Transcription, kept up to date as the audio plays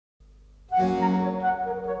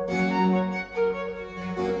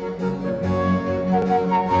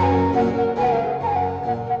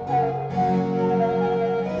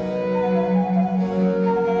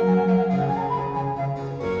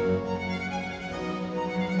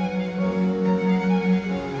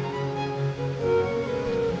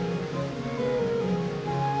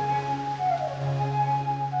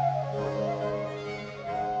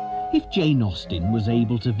Jane Austen was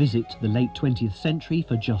able to visit the late 20th century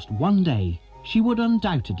for just one day, she would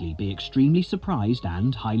undoubtedly be extremely surprised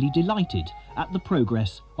and highly delighted at the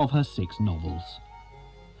progress of her 6 novels.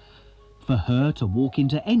 For her to walk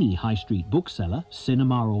into any high street bookseller,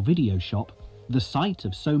 cinema or video shop, the sight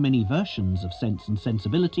of so many versions of Sense and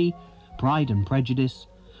Sensibility, Pride and Prejudice,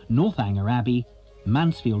 Northanger Abbey,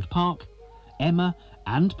 Mansfield Park, Emma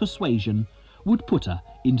and Persuasion would put her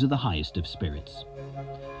into the highest of spirits.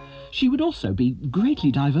 She would also be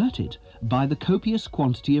greatly diverted by the copious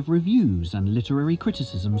quantity of reviews and literary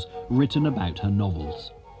criticisms written about her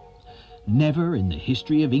novels. Never in the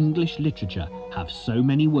history of English literature have so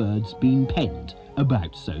many words been penned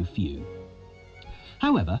about so few.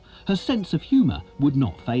 However, her sense of humour would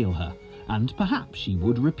not fail her, and perhaps she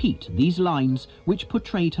would repeat these lines which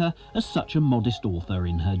portrayed her as such a modest author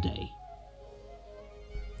in her day.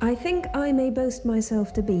 I think I may boast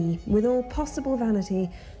myself to be, with all possible vanity,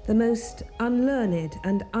 the most unlearned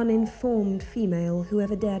and uninformed female who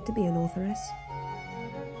ever dared to be an authoress.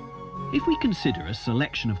 If we consider a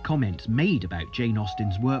selection of comments made about Jane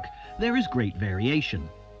Austen's work, there is great variation.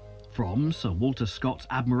 From Sir Walter Scott's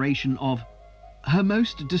admiration of her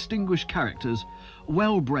most distinguished characters,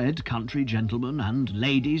 well-bred country gentlemen and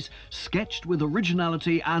ladies, sketched with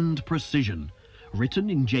originality and precision, written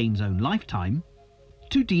in Jane's own lifetime,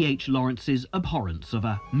 to D.H. Lawrence's abhorrence of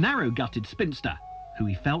a narrow-gutted spinster, who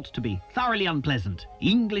he felt to be thoroughly unpleasant,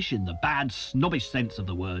 English in the bad, snobbish sense of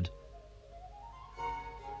the word.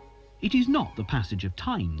 It is not the passage of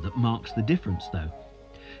time that marks the difference, though.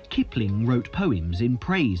 Kipling wrote poems in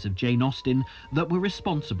praise of Jane Austen that were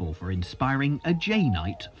responsible for inspiring a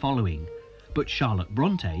Janeite following, but Charlotte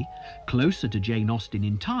Bronte, closer to Jane Austen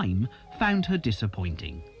in time, found her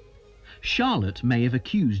disappointing. Charlotte may have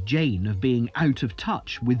accused Jane of being out of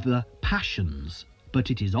touch with the passions,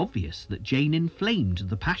 but it is obvious that Jane inflamed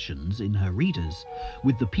the passions in her readers,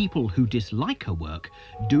 with the people who dislike her work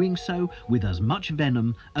doing so with as much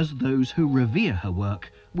venom as those who revere her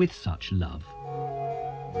work with such love.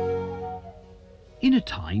 In a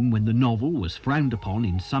time when the novel was frowned upon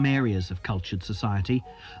in some areas of cultured society,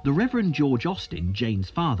 the Reverend George Austen,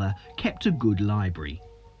 Jane's father, kept a good library.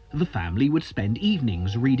 The family would spend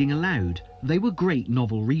evenings reading aloud. They were great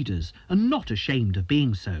novel readers and not ashamed of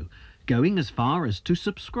being so, going as far as to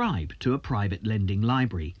subscribe to a private lending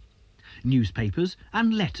library. Newspapers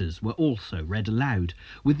and letters were also read aloud,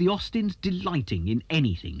 with the Austens delighting in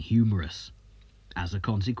anything humorous. As a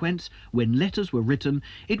consequence, when letters were written,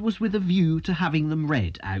 it was with a view to having them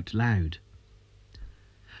read out loud.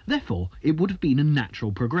 Therefore, it would have been a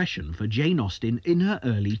natural progression for Jane Austen in her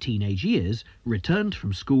early teenage years, returned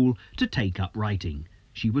from school, to take up writing.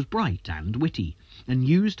 She was bright and witty, and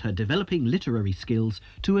used her developing literary skills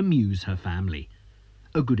to amuse her family.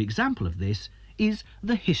 A good example of this is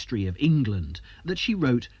The History of England, that she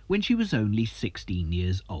wrote when she was only 16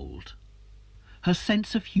 years old. Her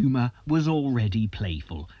sense of humour was already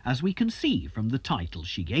playful, as we can see from the title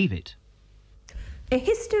she gave it. A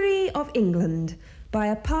History of England, by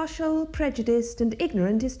a partial, prejudiced and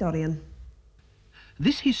ignorant historian.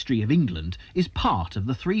 This History of England is part of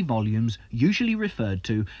the 3 volumes usually referred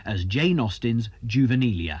to as Jane Austen's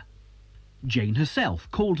Juvenilia. Jane herself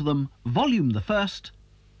called them Volume the First,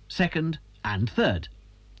 Second and Third.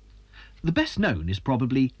 The best known is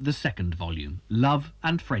probably the 2nd volume, Love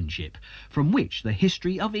and Friendship, from which the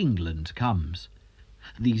History of England comes.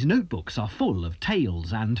 These notebooks are full of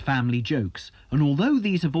tales and family jokes, and although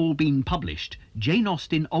these have all been published, Jane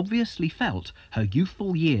Austen obviously felt her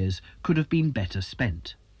youthful years could have been better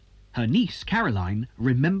spent. Her niece, Caroline,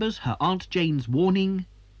 remembers her Aunt Jane's warning,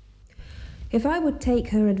 "If I would take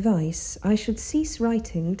her advice, I should cease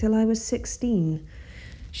writing till I was 16.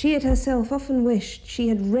 She had herself often wished she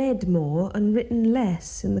had read more and written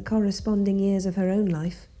less in the corresponding years of her own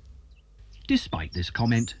life." Despite this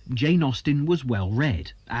comment, Jane Austen was well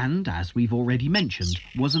read and, as we've already mentioned,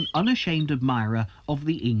 was an unashamed admirer of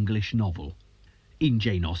the English novel. In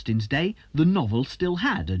Jane Austen's day, the novel still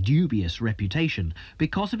had a dubious reputation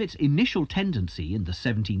because of its initial tendency in the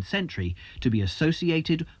 17th century to be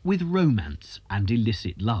associated with romance and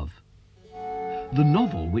illicit love. The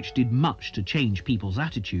novel which did much to change people's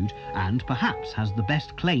attitude and perhaps has the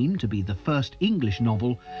best claim to be the first English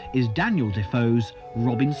novel is Daniel Defoe's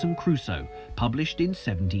Robinson Crusoe, published in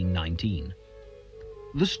 1719.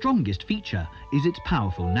 The strongest feature is its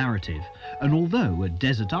powerful narrative, and although a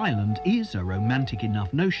desert island is a romantic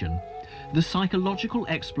enough notion, the psychological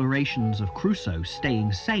explorations of Crusoe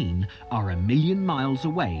staying sane are a million miles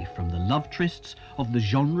away from the love trysts of the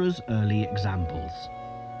genre's early examples.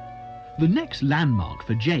 The next landmark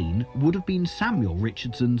for Jane would have been Samuel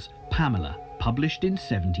Richardson's Pamela, published in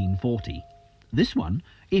 1740. This one,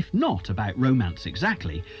 if not about romance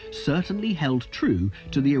exactly, certainly held true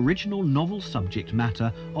to the original novel subject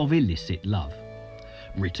matter of illicit love.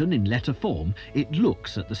 Written in letter form, it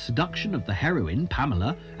looks at the seduction of the heroine,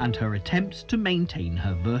 Pamela, and her attempts to maintain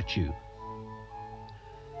her virtue.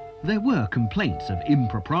 There were complaints of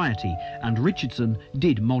impropriety, and Richardson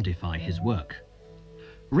did modify his work.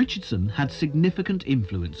 Richardson had significant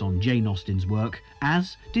influence on Jane Austen's work,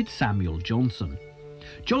 as did Samuel Johnson.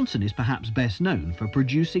 Johnson is perhaps best known for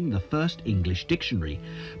producing the first English dictionary,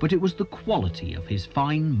 but it was the quality of his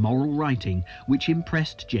fine moral writing which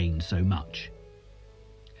impressed Jane so much.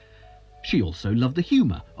 She also loved the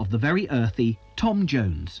humour of the very earthy Tom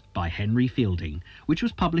Jones by Henry Fielding, which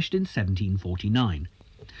was published in 1749.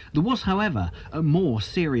 There was, however, a more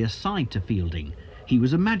serious side to Fielding. He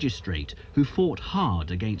was a magistrate who fought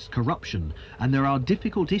hard against corruption, and there are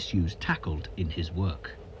difficult issues tackled in his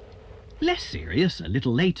work. Less serious a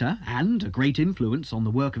little later, and a great influence on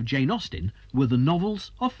the work of Jane Austen, were the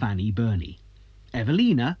novels of Fanny Burney.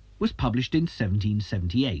 Evelina was published in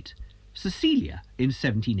 1778, Cecilia in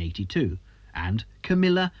 1782, and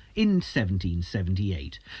Camilla in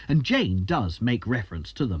 1778, and Jane does make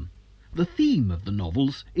reference to them. The theme of the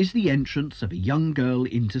novels is the entrance of a young girl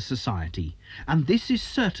into society, and this is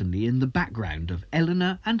certainly in the background of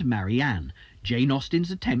Eleanor and Marianne, Jane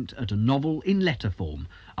Austen's attempt at a novel in letter form,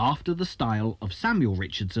 after the style of Samuel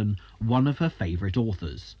Richardson, one of her favourite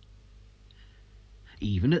authors.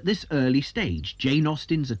 Even at this early stage, Jane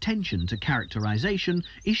Austen's attention to characterisation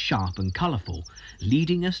is sharp and colourful,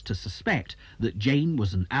 leading us to suspect that Jane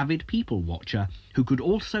was an avid people watcher who could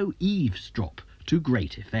also eavesdrop to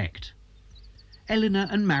great effect. Eleanor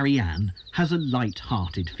and Marianne has a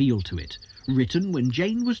light-hearted feel to it, written when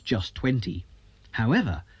Jane was just 20.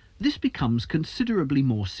 However, this becomes considerably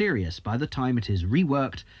more serious by the time it is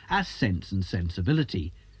reworked as Sense and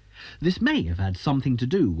Sensibility. This may have had something to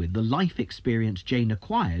do with the life experience Jane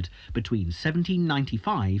acquired between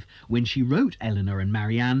 1795, when she wrote Eleanor and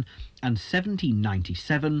Marianne, and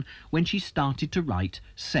 1797, when she started to write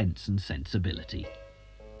Sense and Sensibility.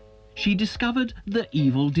 She discovered the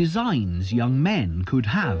evil designs young men could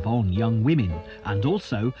have on young women, and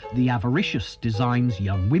also the avaricious designs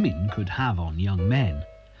young women could have on young men.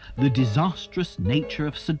 The disastrous nature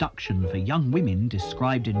of seduction for young women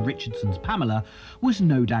described in Richardson's Pamela was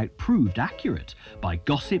no doubt proved accurate by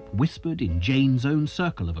gossip whispered in Jane's own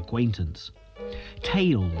circle of acquaintance.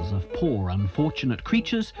 Tales of poor unfortunate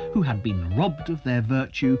creatures who had been robbed of their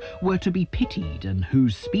virtue were to be pitied, and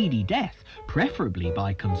whose speedy death, preferably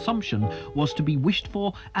by consumption, was to be wished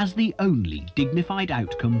for as the only dignified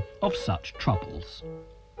outcome of such troubles.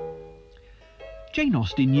 Jane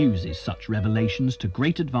Austen uses such revelations to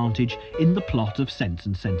great advantage in the plot of Sense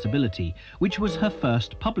and Sensibility, which was her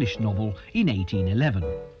first published novel in 1811.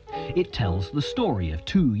 It tells the story of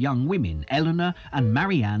two young women, Eleanor and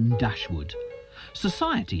Marianne Dashwood.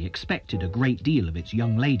 Society expected a great deal of its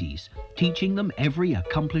young ladies, teaching them every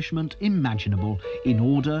accomplishment imaginable in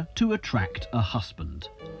order to attract a husband.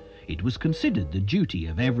 It was considered the duty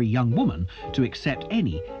of every young woman to accept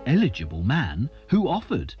any eligible man who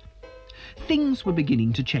offered. Things were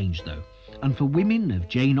beginning to change, though, and for women of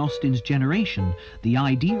Jane Austen's generation, the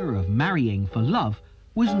idea of marrying for love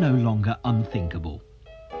was no longer unthinkable.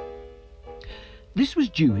 This was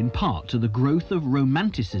due in part to the growth of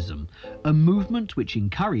Romanticism, a movement which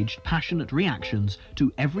encouraged passionate reactions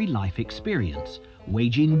to every life experience,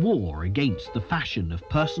 waging war against the fashion of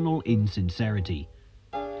personal insincerity.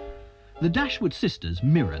 The Dashwood sisters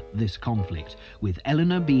mirror this conflict, with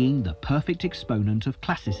Eleanor being the perfect exponent of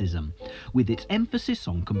classicism, with its emphasis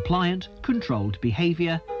on compliant, controlled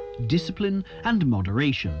behaviour, discipline and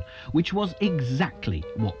moderation, which was exactly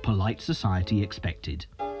what polite society expected.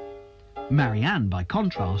 Marianne, by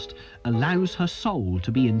contrast, allows her soul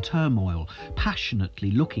to be in turmoil, passionately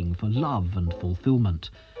looking for love and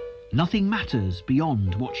fulfilment. Nothing matters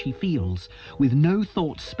beyond what she feels, with no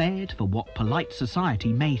thought spared for what polite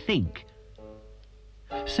society may think.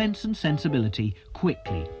 Sense and Sensibility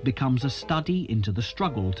quickly becomes a study into the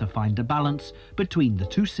struggle to find a balance between the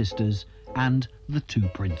two sisters and the two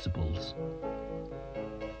principles.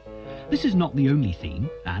 This is not the only theme,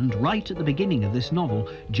 and right at the beginning of this novel,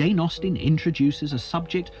 Jane Austen introduces a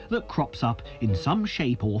subject that crops up in some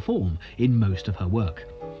shape or form in most of her work.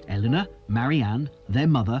 Eleanor, Marianne, their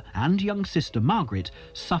mother and young sister Margaret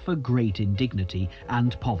suffer great indignity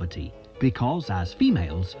and poverty because, as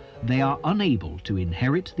females, they are unable to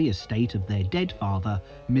inherit the estate of their dead father,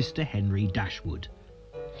 Mr. Henry Dashwood.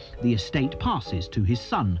 The estate passes to his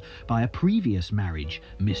son by a previous marriage,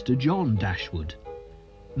 Mr. John Dashwood.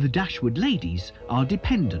 The Dashwood ladies are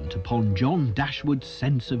dependent upon John Dashwood's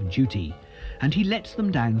sense of duty, and he lets them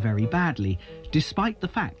down very badly, despite the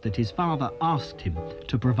fact that his father asked him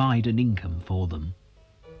to provide an income for them.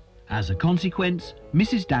 As a consequence,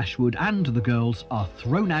 Mrs. Dashwood and the girls are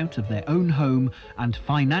thrown out of their own home, and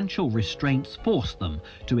financial restraints force them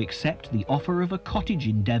to accept the offer of a cottage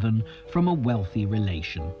in Devon from a wealthy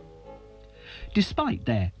relation. Despite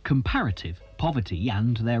their comparative poverty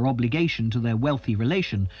and their obligation to their wealthy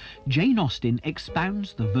relation, Jane Austen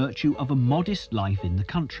expounds the virtue of a modest life in the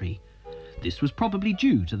country. This was probably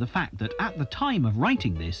due to the fact that at the time of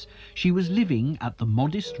writing this, she was living at the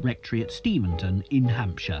modest rectory at Steventon in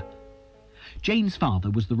Hampshire. Jane's father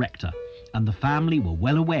was the rector, and the family were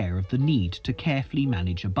well aware of the need to carefully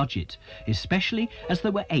manage a budget, especially as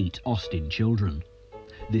there were 8 Austen children.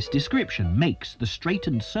 This description makes the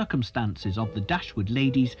straitened circumstances of the Dashwood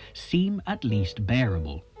ladies seem at least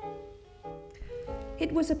bearable.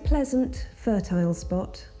 It was a pleasant, fertile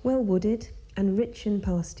spot, well wooded and rich in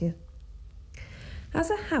pasture. As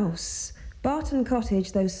a house, Barton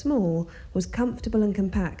Cottage, though small, was comfortable and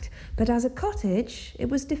compact, but as a cottage it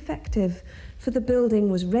was defective, for the building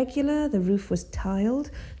was regular, the roof was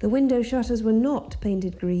tiled, the window shutters were not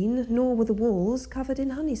painted green, nor were the walls covered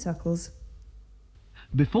in honeysuckles.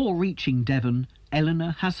 Before reaching Devon,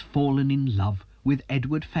 Eleanor has fallen in love with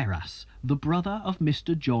Edward Ferrars, the brother of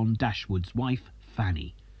Mr. John Dashwood's wife,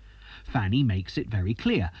 Fanny. Fanny makes it very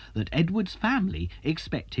clear that Edward's family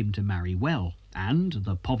expect him to marry well, and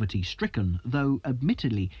the poverty-stricken, though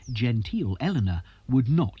admittedly genteel Eleanor, would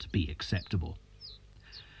not be acceptable.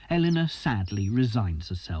 Eleanor sadly resigns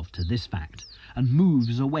herself to this fact and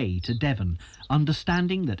moves away to Devon,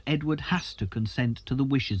 understanding that Edward has to consent to the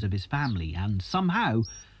wishes of his family, and somehow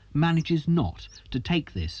manages not to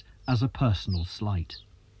take this as a personal slight.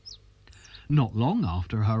 Not long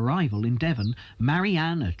after her arrival in Devon,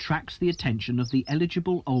 Marianne attracts the attention of the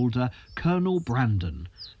eligible older Colonel Brandon,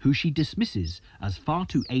 who she dismisses as far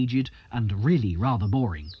too aged and really rather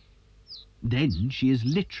boring. Then she is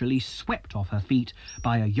literally swept off her feet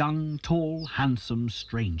by a young, tall, handsome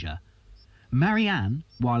stranger. Marianne,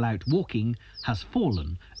 while out walking, has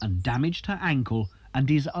fallen and damaged her ankle and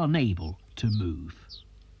is unable to move.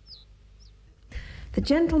 The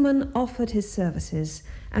gentleman offered his services,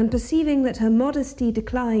 and perceiving that her modesty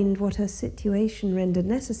declined what her situation rendered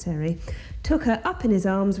necessary, took her up in his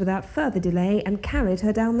arms without further delay and carried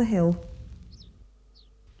her down the hill.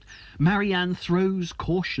 Marianne throws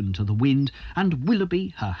caution to the wind, and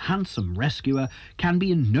Willoughby, her handsome rescuer, can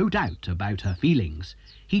be in no doubt about her feelings.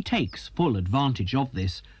 He takes full advantage of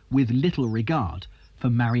this, with little regard for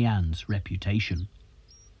Marianne's reputation.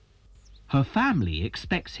 Her family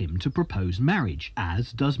expects him to propose marriage,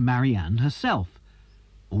 as does Marianne herself.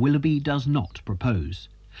 Willoughby does not propose,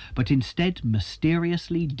 but instead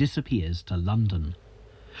mysteriously disappears to London.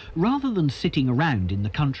 Rather than sitting around in the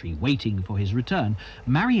country waiting for his return,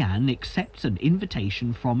 Marianne accepts an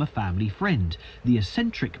invitation from a family friend, the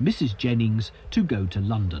eccentric Mrs. Jennings, to go to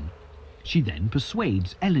London. She then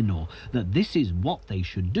persuades Eleanor that this is what they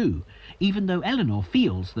should do, even though Eleanor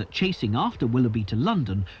feels that chasing after Willoughby to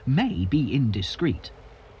London may be indiscreet.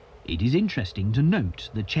 It is interesting to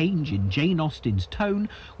note the change in Jane Austen's tone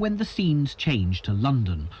when the scenes change to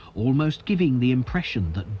London, almost giving the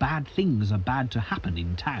impression that bad things are bad to happen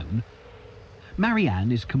in town.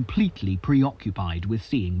 Marianne is completely preoccupied with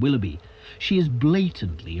seeing Willoughby. She is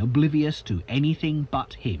blatantly oblivious to anything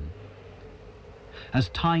but him. As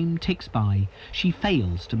time ticks by, she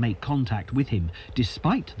fails to make contact with him,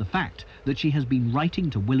 despite the fact that she has been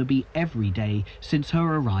writing to Willoughby every day since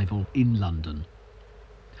her arrival in London.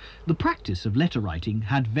 The practice of letter writing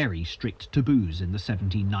had very strict taboos in the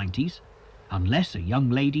 1790s. Unless a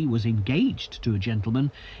young lady was engaged to a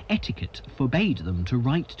gentleman, etiquette forbade them to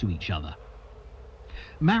write to each other.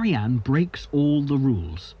 Marianne breaks all the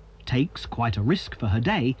rules, takes quite a risk for her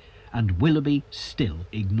day, and Willoughby still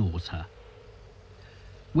ignores her.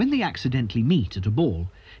 When they accidentally meet at a ball,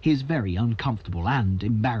 he is very uncomfortable and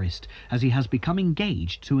embarrassed, as he has become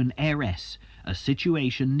engaged to an heiress, a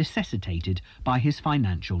situation necessitated by his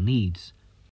financial needs.